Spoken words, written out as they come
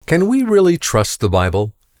Can we really trust the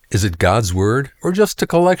Bible? Is it God's Word or just a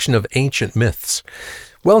collection of ancient myths?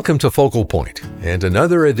 Welcome to Focal Point and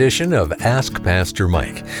another edition of Ask Pastor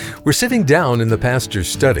Mike. We're sitting down in the pastor's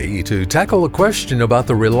study to tackle a question about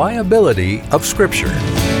the reliability of Scripture.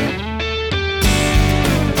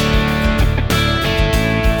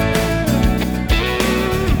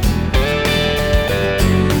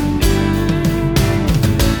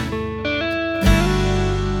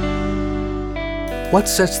 What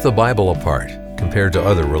sets the Bible apart compared to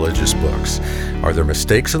other religious books? Are there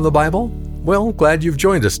mistakes in the Bible? Well, glad you've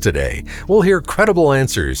joined us today. We'll hear credible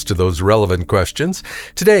answers to those relevant questions.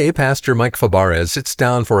 Today, Pastor Mike Fabarez sits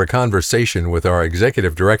down for a conversation with our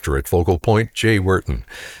Executive Director at Focal Point, Jay Wharton.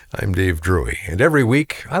 I'm Dave Drury, and every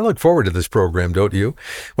week, I look forward to this program, don't you?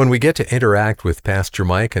 When we get to interact with Pastor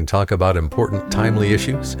Mike and talk about important, timely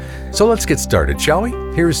issues. So let's get started, shall we?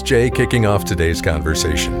 Here's Jay kicking off today's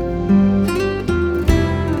conversation.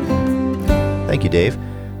 Thank you, Dave.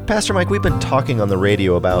 Pastor Mike, we've been talking on the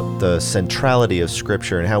radio about the centrality of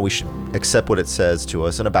Scripture and how we should accept what it says to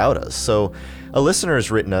us and about us. So a listener has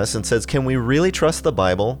written us and says, can we really trust the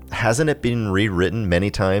Bible? Hasn't it been rewritten many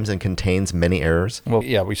times and contains many errors? Well,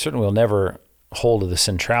 yeah, we certainly will never hold to the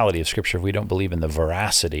centrality of Scripture if we don't believe in the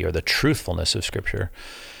veracity or the truthfulness of Scripture.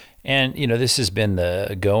 And, this has been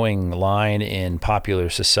the going line in popular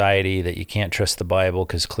society that you can't trust the Bible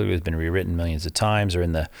because clearly it's been rewritten millions of times, or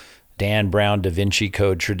in the Dan Brown Da Vinci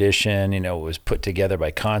Code tradition, it was put together by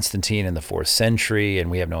Constantine in the 4th century, and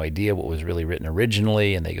we have no idea what was really written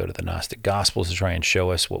originally, and they go to the Gnostic Gospels to try and show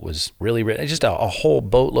us what was really written. It's just a whole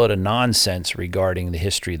boatload of nonsense regarding the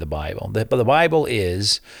history of the Bible. But the Bible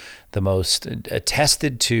is the most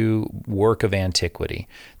attested to work of antiquity.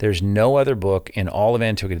 There's no other book in all of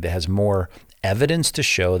antiquity that has more evidence to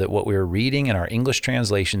show that what we're reading in our English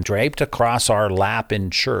translation draped across our lap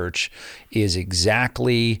in church is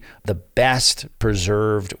exactly the best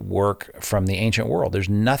preserved work from the ancient world. There's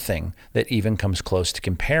nothing that even comes close to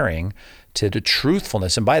comparing to the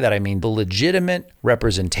truthfulness, and by that I mean the legitimate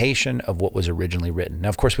representation of what was originally written. Now,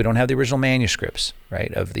 of course, we don't have the original manuscripts,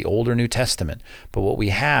 right, of the Old or New Testament, but what we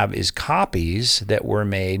have is copies that were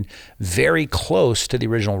made very close to the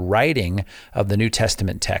original writing of the New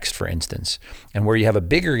Testament text, for instance. And where you have a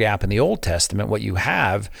bigger gap in the Old Testament, what you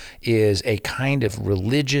have is a kind of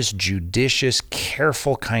religious, judicious,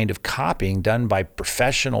 careful kind of copying done by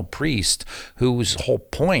professional priests whose whole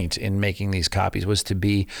point in making these copies was to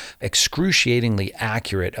be excruciatingly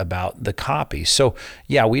accurate about the copy. So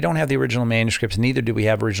yeah, we don't have the original manuscripts, neither do we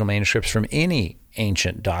have original manuscripts from any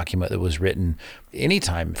ancient document that was written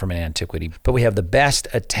anytime from antiquity, but we have the best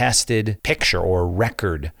attested picture or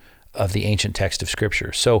record of the ancient text of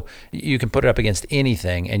Scripture. So you can put it up against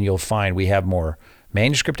anything and you'll find we have more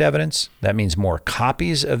manuscript evidence. That means more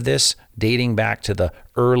copies of this dating back to the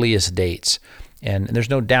earliest dates. And there's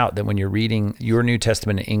no doubt that when you're reading your New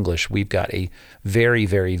Testament in English, we've got a very,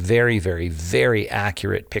 very, very, very, very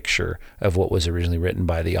accurate picture of what was originally written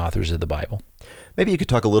by the authors of the Bible. Maybe you could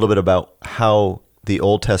talk a little bit about how the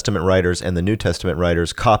Old Testament writers and the New Testament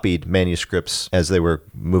writers copied manuscripts as they were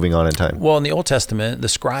moving on in time. Well, in the Old Testament, the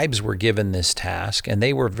scribes were given this task, and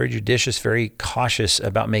they were very judicious, very cautious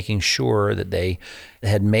about making sure that they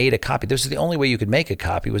had made a copy. This is the only way you could make a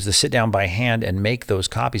copy, was to sit down by hand and make those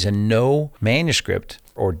copies. And no manuscript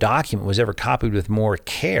or document was ever copied with more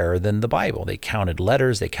care than the Bible. They counted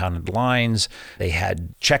letters, they counted lines, they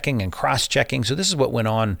had checking and cross-checking. So this is what went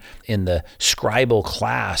on in the scribal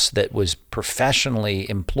class that was professionally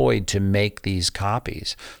employed to make these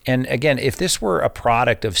copies. And again, if this were a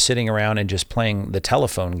product of sitting around and just playing the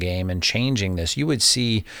telephone game and changing this, you would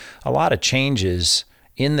see a lot of changes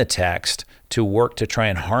in the text to work to try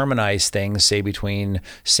and harmonize things, say between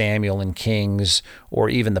Samuel and Kings, or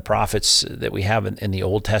even the prophets that we have in the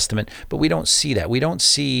Old Testament. But we don't see that. We don't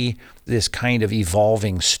see this kind of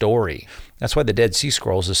evolving story. That's why the Dead Sea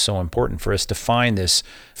Scrolls is so important for us to find this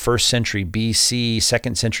 1st century BC,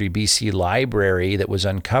 2nd century BC library that was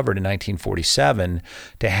uncovered in 1947,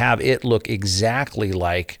 to have it look exactly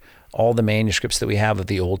like all the manuscripts that we have of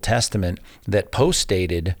the Old Testament that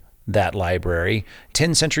post-dated that library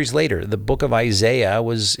 10 centuries later. The book of Isaiah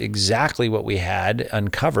was exactly what we had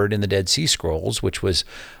uncovered in the Dead Sea Scrolls, which was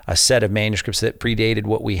a set of manuscripts that predated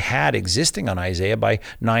what we had existing on Isaiah by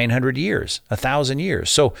 900 years, 1,000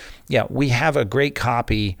 years. So yeah, we have a great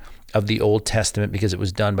copy of the Old Testament because it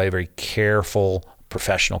was done by a very careful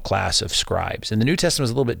professional class of scribes. And the New Testament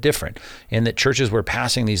is a little bit different in that churches were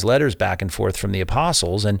passing these letters back and forth from the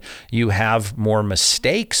apostles, and you have more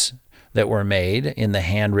mistakes that were made in the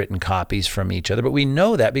handwritten copies from each other. But we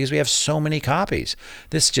know that because we have so many copies.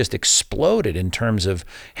 This just exploded in terms of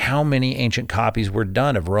how many ancient copies were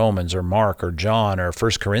done of Romans or Mark or John or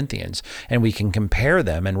 1 Corinthians. And we can compare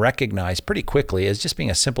them and recognize pretty quickly, as just being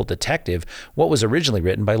a simple detective, what was originally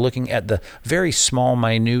written by looking at the very small,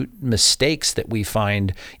 minute mistakes that we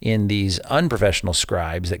find in these unprofessional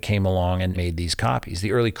scribes that came along and made these copies.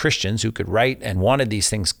 The early Christians who could write and wanted these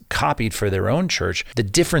things copied for their own church, the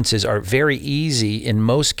differences are very easy in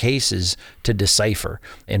most cases to decipher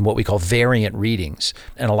in what we call variant readings.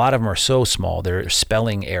 And a lot of them are so small, they're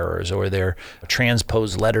spelling errors or they're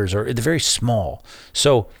transposed letters, or they're very small.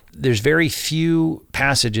 So there's very few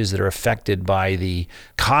passages that are affected by the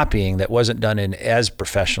copying that wasn't done in as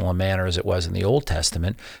professional a manner as it was in the Old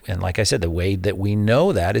Testament. And like I said, the way that we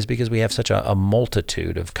know that is because we have such a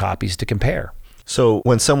multitude of copies to compare. So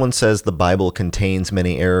when someone says the Bible contains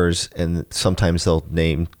many errors, and sometimes they'll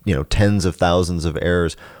name, tens of thousands of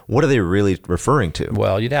errors, what are they really referring to?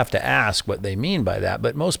 Well, you'd have to ask what they mean by that,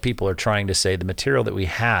 but most people are trying to say the material that we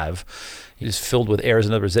have is filled with errors,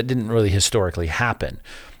 in other words, that didn't really historically happen.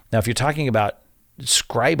 Now, if you're talking about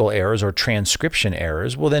scribal errors or transcription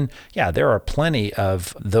errors, well then, yeah, there are plenty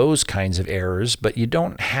of those kinds of errors, but you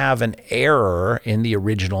don't have an error in the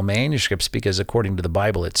original manuscripts because according to the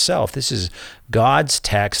Bible itself, this is God's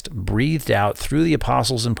text breathed out through the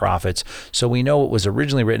apostles and prophets, so we know what was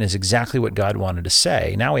originally written is exactly what God wanted to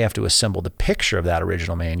say. Now we have to assemble the picture of that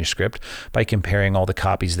original manuscript by comparing all the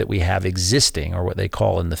copies that we have existing, or what they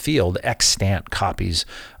call in the field extant copies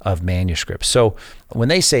of manuscripts. So when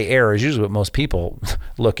they say errors, usually what most people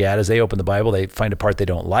look at is they open the Bible, they find a part they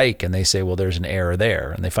don't like, and they say, well, there's an error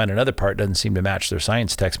there. And they find another part doesn't seem to match their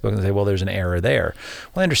science textbook, and they say, well, there's an error there.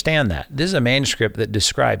 Well, I understand that. This is a manuscript that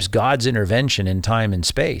describes God's intervention in time and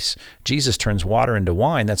space. Jesus turns water into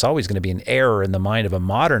wine. That's always going to be an error in the mind of a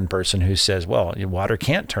modern person who says, well, water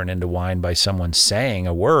can't turn into wine by someone saying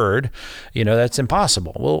a word. That's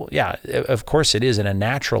impossible. Well, yeah, of course it is in a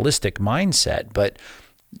naturalistic mindset, but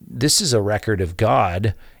this is a record of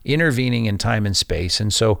God intervening in time and space.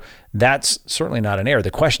 And so that's certainly not an error. The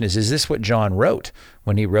question is this what John wrote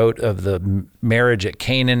when he wrote of the marriage at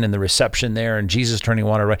Canaan and the reception there and Jesus turning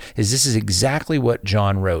water red? This is exactly what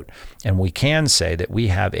John wrote. And we can say that we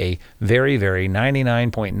have a very, very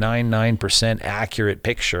 99.99% accurate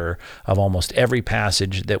picture of almost every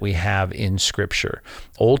passage that we have in Scripture.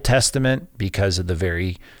 Old Testament, because of the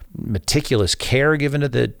very meticulous care given to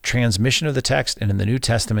the transmission of the text, and in the New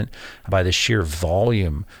Testament by the sheer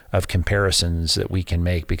volume of comparisons that we can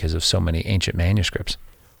make because of so many ancient manuscripts.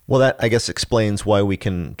 Well, that, I guess, explains why we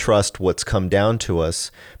can trust what's come down to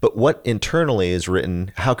us. But what internally is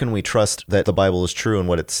written, how can we trust that the Bible is true and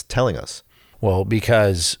what it's telling us? Well,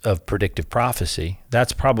 because of predictive prophecy.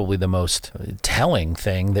 That's probably the most telling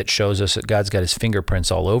thing that shows us that God's got his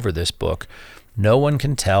fingerprints all over this book. No one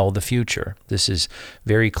can tell the future. This is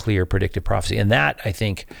very clear predictive prophecy. And that, I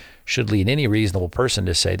think, should lead any reasonable person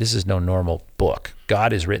to say this is no normal book.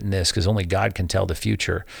 God has written this because only God can tell the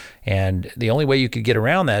future. And the only way you could get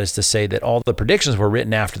around that is to say that all the predictions were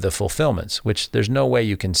written after the fulfillments, which there's no way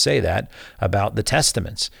you can say that about the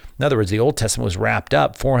Testaments. In other words, the Old Testament was wrapped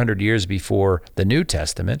up 400 years before the New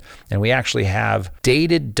Testament, and we actually have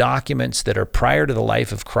dated documents that are prior to the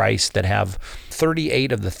life of Christ that have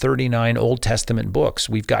 38 of the 39 Old Testament books.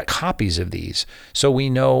 We've got copies of these. So we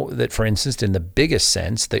know that, for instance, in the biggest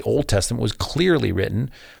sense, the Old Testament was clearly written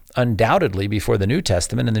undoubtedly before the New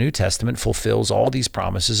Testament, and the New Testament fulfills all these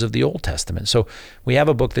promises of the Old Testament. So we have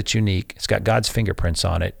a book that's unique. It's got God's fingerprints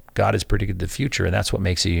on it. God has predicted the future, and that's what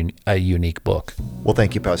makes it a unique book. Well,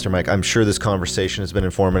 thank you, Pastor Mike. I'm sure this conversation has been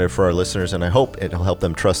informative for our listeners, and I hope it'll help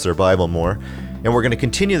them trust their Bible more. And we're going to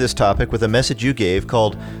continue this topic with a message you gave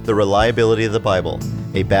called The Reliability of the Bible,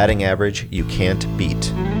 a batting average you can't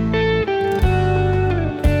beat.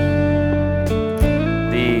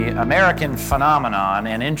 The American phenomenon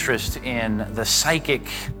and interest in the psychic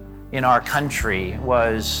in our country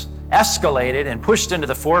was escalated and pushed into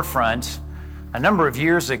the forefront a number of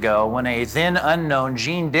years ago when a then unknown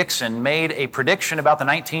Jean Dixon made a prediction about the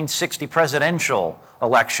 1960 presidential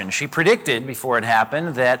election. She predicted before it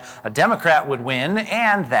happened that a Democrat would win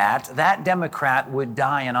and that Democrat would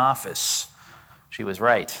die in office. She was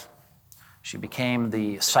right. She became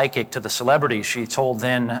the psychic to the celebrities. She told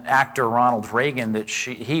then actor Ronald Reagan that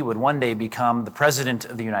he would one day become the president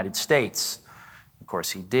of the United States. Of course,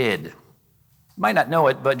 he did. You might not know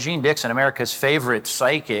it, but Jean Dixon, America's favorite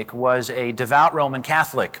psychic, was a devout Roman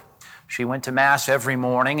Catholic. She went to Mass every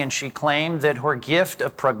morning, and she claimed that her gift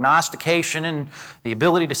of prognostication and the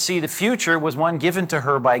ability to see the future was one given to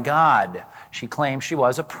her by God. She claimed she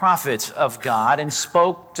was a prophet of God and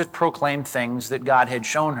spoke to proclaim things that God had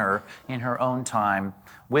shown her in her own time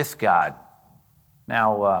with God.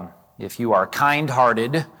 Now, if you are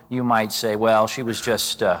kind-hearted, you might say, well, she was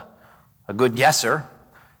just a good guesser.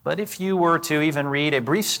 But if you were to even read a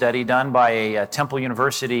brief study done by a Temple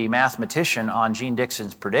University mathematician on Jeane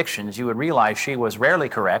Dixon's predictions, you would realize she was rarely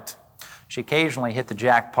correct. She occasionally hit the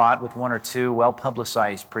jackpot with one or two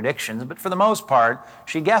well-publicized predictions, but for the most part,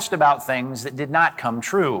 she guessed about things that did not come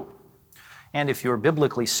true. And if you're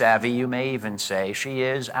biblically savvy, you may even say she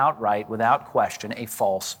is outright, without question, a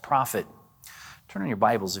false prophet. Turn in your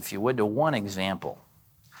Bibles, if you would, to one example.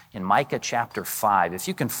 In Micah chapter 5. If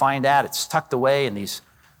you can find that, it's tucked away in these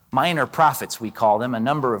minor prophets, we call them, a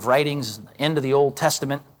number of writings at the end of the Old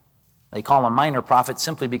Testament. They call them minor prophets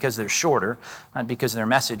simply because they're shorter, not because their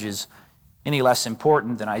message is any less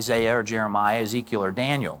important than Isaiah or Jeremiah, Ezekiel or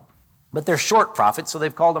Daniel. But they're short prophets, so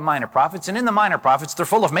they've called them minor prophets. And in the minor prophets, they're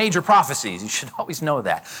full of major prophecies. You should always know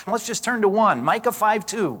that. Let's just turn to one, Micah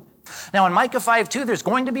 5:2. Now, in Micah 5:2, there's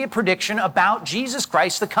going to be a prediction about Jesus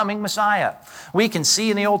Christ, the coming Messiah. We can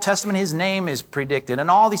see in the Old Testament his name is predicted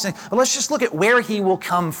and all these things. But let's just look at where he will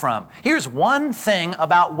come from. Here's one thing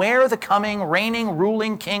about where the coming, reigning,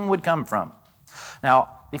 ruling king would come from. Now,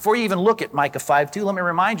 before you even look at Micah 5:2, let me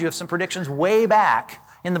remind you of some predictions way back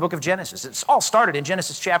in the book of Genesis. It's all started in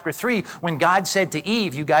Genesis chapter 3 when God said to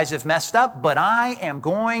Eve, you guys have messed up, but I am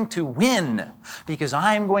going to win because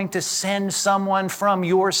I am going to send someone from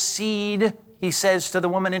your seed, he says to the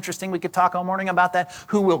woman, interesting, we could talk all morning about that,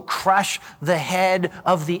 who will crush the head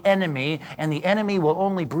of the enemy, and the enemy will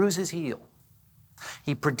only bruise his heel.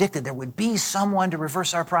 He predicted there would be someone to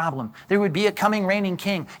reverse our problem. There would be a coming reigning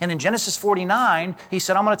king. And in Genesis 49, he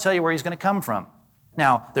said, I'm going to tell you where he's going to come from.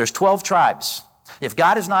 Now, there's 12 tribes. If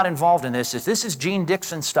God is not involved in this, if this is Jeane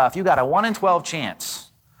Dixon stuff, you got a 1 in 12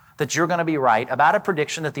 chance that you're going to be right about a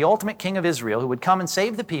prediction that the ultimate king of Israel, who would come and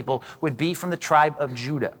save the people, would be from the tribe of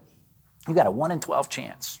Judah. You got a 1 in 12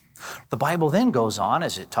 chance. The Bible then goes on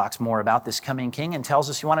as it talks more about this coming king and tells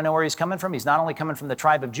us, you want to know where he's coming from? He's not only coming from the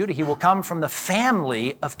tribe of Judah, he will come from the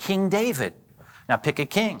family of King David. Now pick a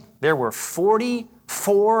king. There were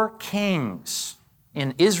 44 kings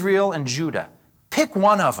in Israel and Judah. Pick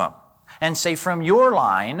one of them and say, from your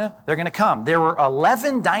line, they're going to come. There were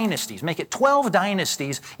 11 dynasties, make it 12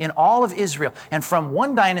 dynasties in all of Israel. And from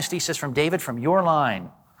one dynasty, says from David, from your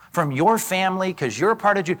line, from your family, because you're a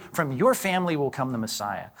part of Judah, from your family will come the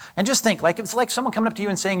Messiah. And just think, like it's like someone coming up to you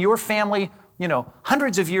and saying, your family,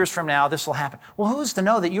 hundreds of years from now, this will happen. Well, who's to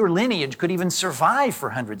know that your lineage could even survive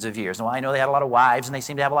for hundreds of years? Well, I know they had a lot of wives and they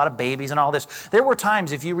seem to have a lot of babies and all this. There were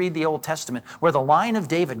times, if you read the Old Testament, where the line of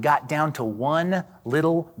David got down to one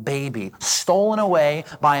little baby, stolen away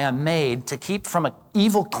by a maid to keep from an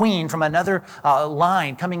evil queen from another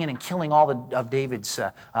line coming in and killing all of David's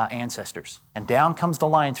ancestors. And down comes the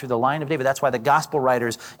line through the line of David. That's why the gospel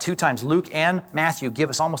writers, 2 times, Luke and Matthew,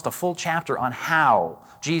 give us almost a full chapter on how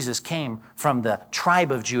Jesus came from the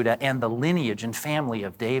tribe of Judah and the lineage and family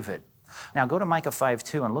of David. Now go to Micah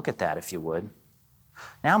 5:2 and look at that if you would.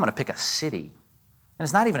 Now I'm going to pick a city. And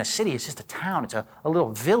it's not even a city, it's just a town. It's a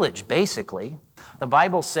little village, basically. The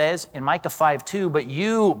Bible says in Micah 5:2, but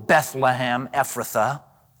you, Bethlehem Ephrathah,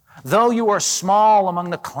 though you are small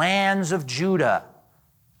among the clans of Judah,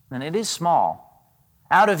 and it is small,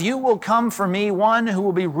 out of you will come for me one who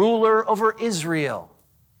will be ruler over Israel.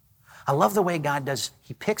 I love the way God does.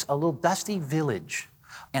 He picks a little dusty village.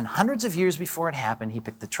 And hundreds of years before it happened, he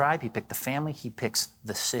picked the tribe, he picked the family, he picks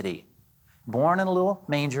the city. Born in a little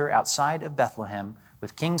manger outside of Bethlehem,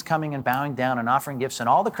 with kings coming and bowing down and offering gifts and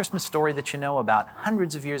all the Christmas story that you know about,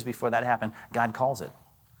 hundreds of years before that happened, God calls it.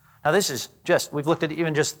 Now this is we've looked at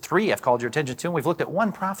even just 3 I've called your attention to, and we've looked at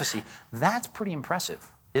one prophecy. That's pretty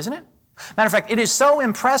impressive, isn't it? Matter of fact, it is so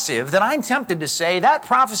impressive that I'm tempted to say that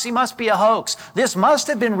prophecy must be a hoax. This must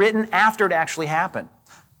have been written after it actually happened.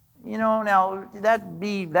 Now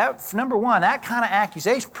that number one, that kind of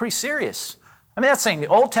accusation, pretty serious. I mean, that's saying the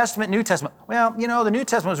Old Testament, New Testament. Well, the New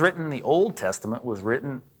Testament was written, the Old Testament was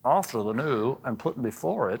written after the New and put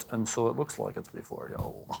before it, and so it looks like it's before it.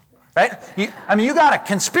 Right? You got a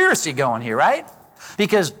conspiracy going here, right?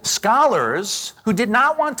 Because scholars who did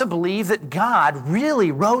not want to believe that God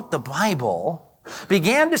really wrote the Bible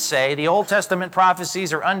began to say the Old Testament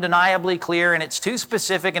prophecies are undeniably clear and it's too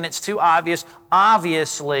specific and it's too obvious.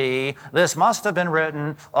 Obviously, this must have been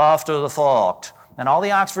written after the fact. And all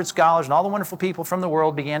the Oxford scholars and all the wonderful people from the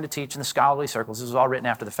world began to teach in the scholarly circles. This was all written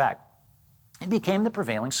after the fact. It became the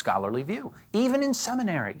prevailing scholarly view. Even in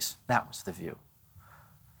seminaries, that was the view.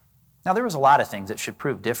 Now, there was a lot of things that should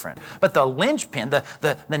prove different, but the linchpin,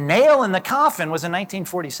 the nail in the coffin was in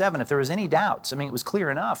 1947, if there was any doubts. I mean, it was clear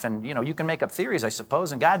enough, and you can make up theories, I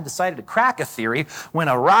suppose, and God decided to crack a theory when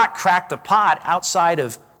a rock cracked a pot outside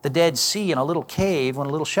of the Dead Sea in a little cave when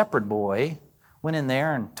a little shepherd boy went in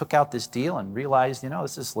there and took out this deal and realized,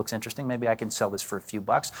 this looks interesting. Maybe I can sell this for a few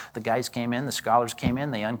bucks. The guys came in, the scholars came in,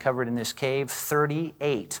 they uncovered in this cave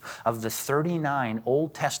 38 of the 39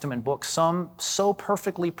 Old Testament books, some so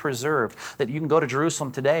perfectly preserved that you can go to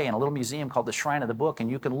Jerusalem today in a little museum called the Shrine of the Book, and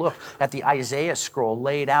you can look at the Isaiah scroll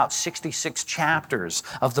laid out, 66 chapters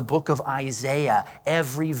of the book of Isaiah.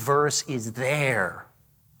 Every verse is there,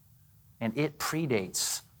 and it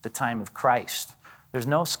predates the time of Christ. There's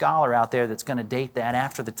no scholar out there that's going to date that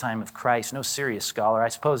after the time of Christ, no serious scholar. I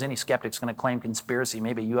suppose any skeptic's going to claim conspiracy.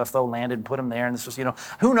 Maybe a UFO landed and put them there, and this was,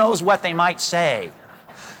 who knows what they might say.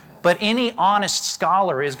 But any honest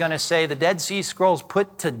scholar is going to say the Dead Sea Scrolls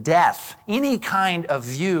put to death any kind of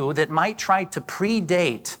view that might try to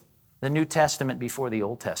predate the New Testament before the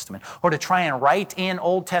Old Testament, or to try and write in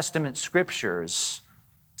Old Testament scriptures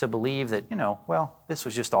to believe that, this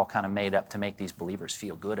was just all kind of made up to make these believers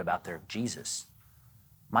feel good about their Jesus.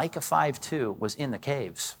 Micah 5:2 was in the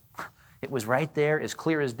caves. It was right there, as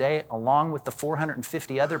clear as day, along with the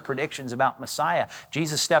 450 other predictions about Messiah.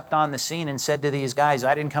 Jesus stepped on the scene and said to these guys,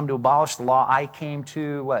 I didn't come to abolish the law. I came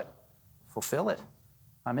to, what? Fulfill it.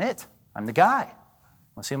 I'm it. I'm the guy.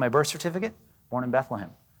 Want to see my birth certificate? Born in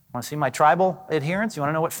Bethlehem. Want to see my tribal adherence? You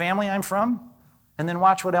want to know what family I'm from? And then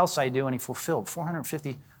watch what else I do. And he fulfilled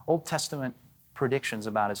 450 Old Testament predictions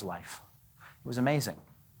about his life. It was amazing.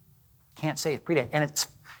 Can't say it predate. And it's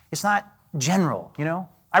not general,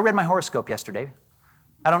 I read my horoscope yesterday.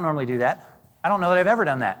 I don't normally do that. I don't know that I've ever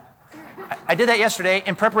done that. I did that yesterday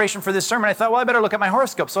in preparation for this sermon. I thought, I better look at my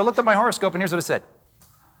horoscope. So I looked at my horoscope, and here's what it said. It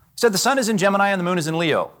said the sun is in Gemini and the moon is in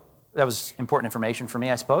Leo. That was important information for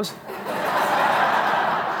me, I suppose.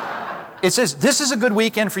 It says, this is a good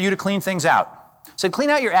weekend for you to clean things out. It said, clean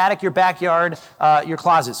out your attic, your backyard, your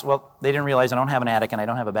closets. Well, they didn't realize I don't have an attic and I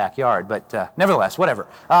don't have a backyard, but nevertheless, whatever.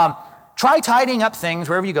 Try tidying up things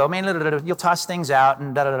wherever you go. You'll toss things out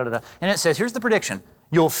and da-da-da-da-da. And it says, here's the prediction.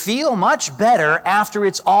 You'll feel much better after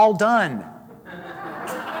it's all done.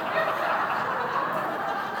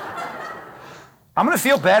 I'm going to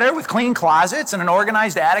feel better with clean closets and an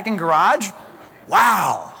organized attic and garage?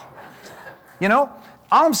 Wow. All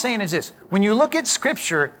I'm saying is this. When you look at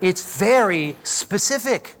Scripture, it's very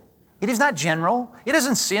specific. It is not general. It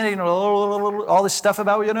doesn't say, all this stuff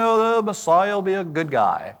about, the Messiah will be a good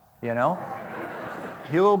guy.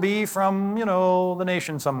 He'll be from, the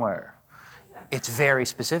nation somewhere. It's very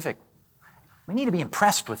specific. We need to be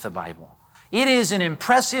impressed with the Bible. It is an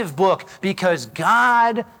impressive book because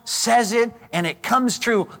God says it and it comes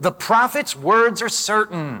true. The prophets' words are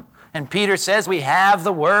certain. And Peter says we have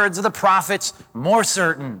the words of the prophets more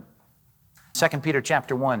certain. 2 Peter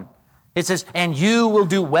chapter 1. It says, and you will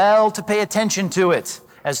do well to pay attention to it,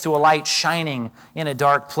 as to a light shining in a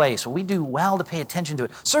dark place. Well, we do well to pay attention to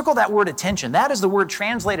it. Circle that word attention. That is the word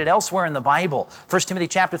translated elsewhere in the Bible. 1 Timothy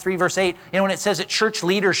chapter 3, verse 8, when it says that church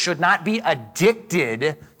leaders should not be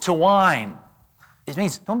addicted to wine. It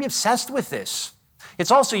means don't be obsessed with this.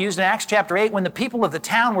 It's also used in Acts chapter 8 when the people of the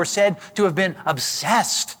town were said to have been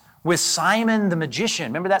obsessed with Simon the magician.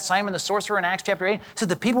 Remember that Simon the sorcerer in Acts chapter 8? It said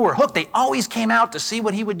the people were hooked. They always came out to see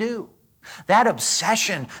what he would do. That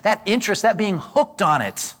obsession, that interest, that being hooked on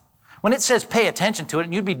it. When it says pay attention to it,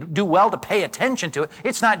 and you'd do well to pay attention to it,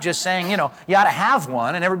 it's not just saying, you ought to have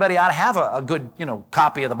one and everybody ought to have a good,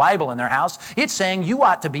 copy of the Bible in their house. It's saying you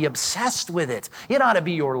ought to be obsessed with it. It ought to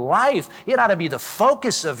be your life. It ought to be the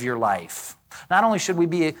focus of your life. Not only should we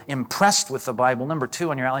be impressed with the Bible, number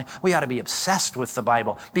 2 on your outline, we ought to be obsessed with the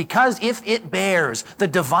Bible. Because if it bears the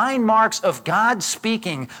divine marks of God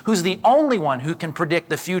speaking, who's the only one who can predict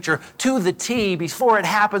the future to the T before it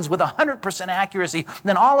happens with 100% accuracy,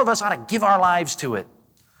 then all of us ought to give our lives to it.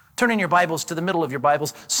 Turn in your Bibles to the middle of your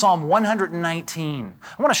Bibles, Psalm 119.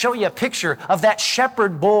 I want to show you a picture of that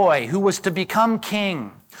shepherd boy who was to become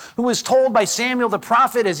king, who was told by Samuel the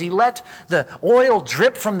prophet as he let the oil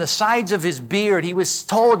drip from the sides of his beard, he was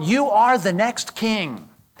told, you are the next king.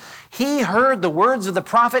 He heard the words of the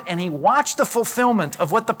prophet and he watched the fulfillment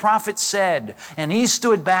of what the prophet said. And he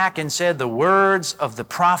stood back and said, the words of the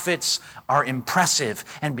prophets are impressive.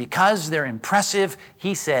 And because they're impressive,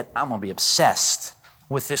 he said, I'm going to be obsessed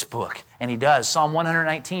with this book. And he does. Psalm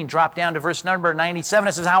 119, drop down to verse number 97.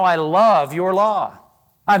 It says, how I love your law.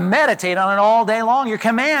 I meditate on it all day long. Your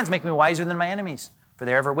commands make me wiser than my enemies. for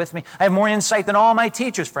they are ever with me. I have more insight than all my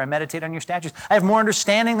teachers, for I meditate on your statutes. I have more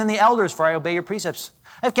understanding than the elders, for I obey your precepts.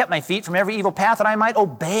 I have kept my feet from every evil path, that I might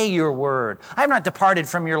obey your word. I have not departed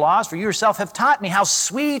from your laws, for you yourself have taught me. How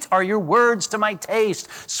sweet are your words to my taste,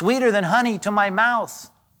 sweeter than honey to my mouth.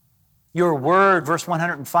 Your word, verse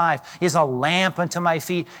 105, is a lamp unto my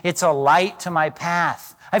feet. It's a light to my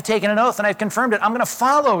path. I've taken an oath and I've confirmed it. I'm going to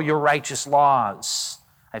follow your righteous laws.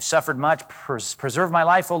 I've suffered much. Preserve my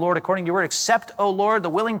life, O Lord, according to your word. Accept, O Lord, the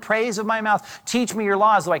willing praise of my mouth. Teach me your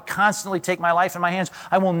laws, though I constantly take my life in my hands.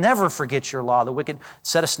 I will never forget your law. The wicked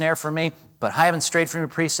set a snare for me, but I haven't strayed from your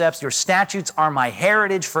precepts. Your statutes are my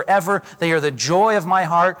heritage forever. They are the joy of my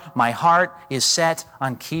heart. My heart is set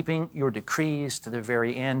on keeping your decrees to the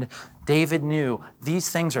very end. David knew these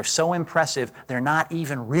things are so impressive, they're not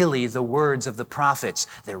even really the words of the prophets.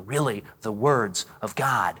 They're really the words of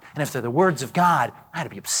God. And if they're the words of God, I had to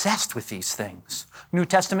be obsessed with these things. New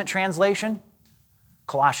Testament translation,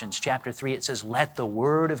 Colossians chapter 3, it says, let the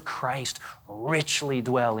word of Christ richly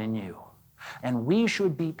dwell in you. And we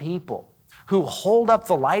should be people who hold up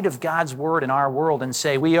the light of God's word in our world and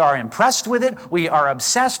say, we are impressed with it, we are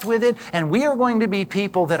obsessed with it, and we are going to be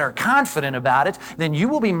people that are confident about it. Then you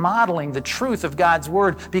will be modeling the truth of God's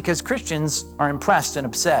word, because Christians are impressed and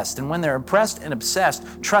obsessed. And when they're impressed and obsessed,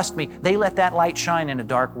 trust me, they let that light shine in a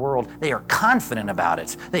dark world. They are confident about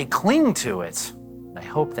it. They cling to it. I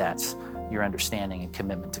hope that's your understanding and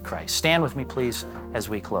commitment to Christ. Stand with me, please, as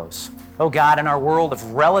we close. Oh God, in our world of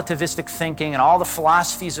relativistic thinking and all the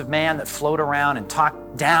philosophies of man that float around and talk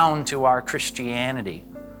down to our Christianity,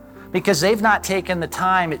 because they've not taken the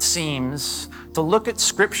time, it seems, to look at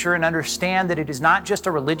Scripture and understand that it is not just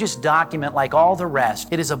a religious document like all the rest.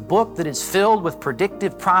 It is a book that is filled with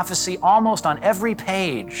predictive prophecy almost on every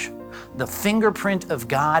page. The fingerprint of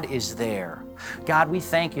God is there. God, we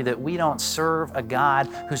thank you that we don't serve a God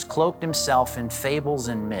who's cloaked himself in fables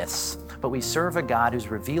and myths, but we serve a God who's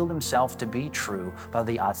revealed himself to be true by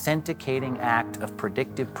the authenticating act of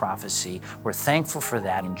predictive prophecy. We're thankful for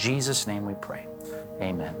that. In Jesus' name we pray.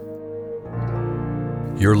 Amen.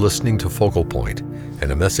 You're listening to Focal Point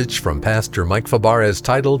and a message from Pastor Mike Fabarez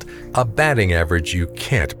titled, A Batting Average You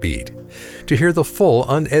Can't Beat. To hear the full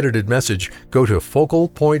unedited message, go to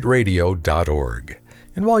focalpointradio.org.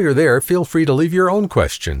 And while you're there, feel free to leave your own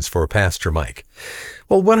questions for Pastor Mike.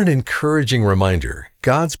 Well, what an encouraging reminder.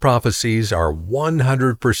 God's prophecies are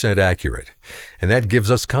 100% accurate, and that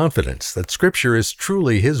gives us confidence that Scripture is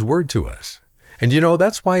truly His Word to us. And you know,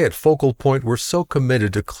 that's why at Focal Point we're so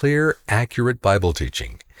committed to clear, accurate Bible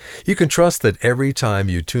teaching. You can trust that every time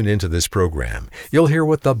you tune into this program, you'll hear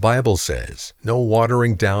what the Bible says, no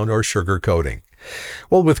watering down or sugarcoating.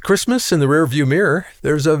 Well, with Christmas in the rearview mirror,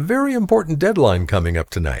 there's a very important deadline coming up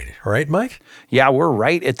tonight. All right, Mike? Yeah, we're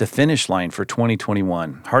right at the finish line for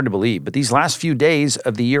 2021. Hard to believe, but these last few days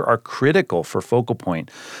of the year are critical for Focal Point.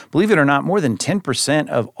 Believe it or not, more than 10%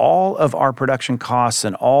 of all of our production costs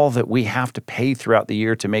and all that we have to pay throughout the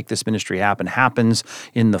year to make this ministry happen happens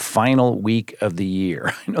in the final week of the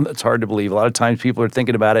year. I know that's hard to believe. A lot of times people are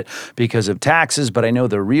thinking about it because of taxes, but I know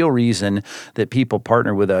the real reason that people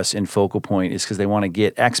partner with us in Focal Point is because they want to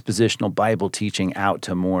get expositional Bible teaching out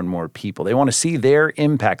to more and more people. They want to see their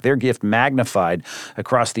impact, their gift magnified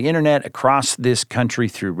across the internet, across this country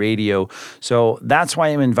through radio. So that's why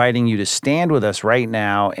I'm inviting you to stand with us right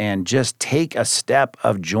now and just take a step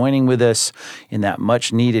of joining with us in that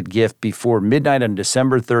much needed gift before midnight on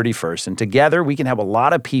December 31st. And together we can have a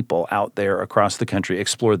lot of people out there across the country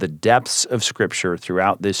explore the depths of Scripture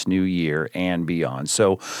throughout this new year and beyond.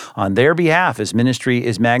 So on their behalf, as ministry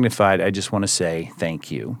is magnified, I just want to say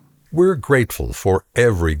thank you. We're grateful for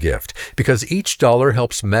every gift because each dollar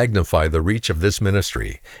helps magnify the reach of this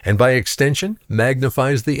ministry and by extension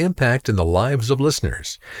magnifies the impact in the lives of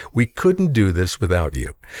listeners. We couldn't do this without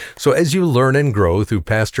you. So as you learn and grow through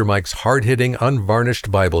Pastor Mike's hard-hitting,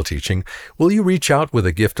 unvarnished Bible teaching, will you reach out with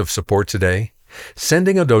a gift of support today?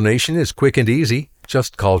 Sending a donation is quick and easy.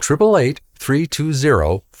 Just call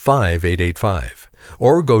 888-320-5885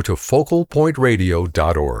 or go to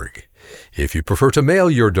focalpointradio.org. If you prefer to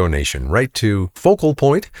mail your donation, write to Focal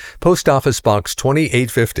Point, Post Office Box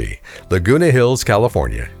 2850, Laguna Hills,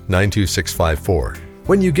 California, 92654.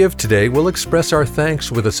 When you give today, we'll express our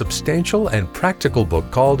thanks with a substantial and practical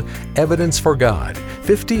book called Evidence for God,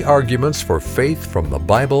 50 Arguments for Faith from the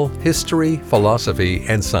Bible, History, Philosophy,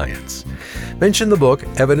 and Science. Mention the book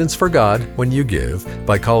Evidence for God when you give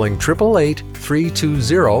by calling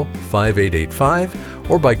 888-320-5885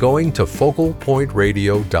 or by going to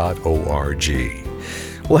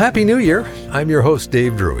focalpointradio.org. Well, Happy New Year. I'm your host,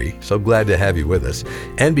 Dave Drury. So glad to have you with us.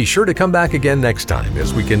 And be sure to come back again next time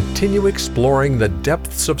as we continue exploring the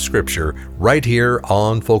depths of Scripture right here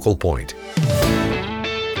on Focal Point.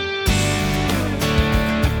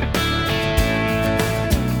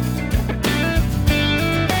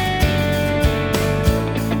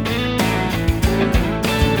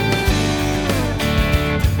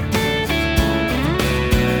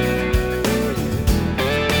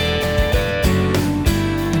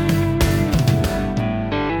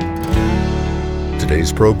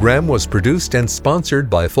 Today's program was produced and sponsored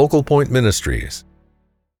by Focal Point Ministries.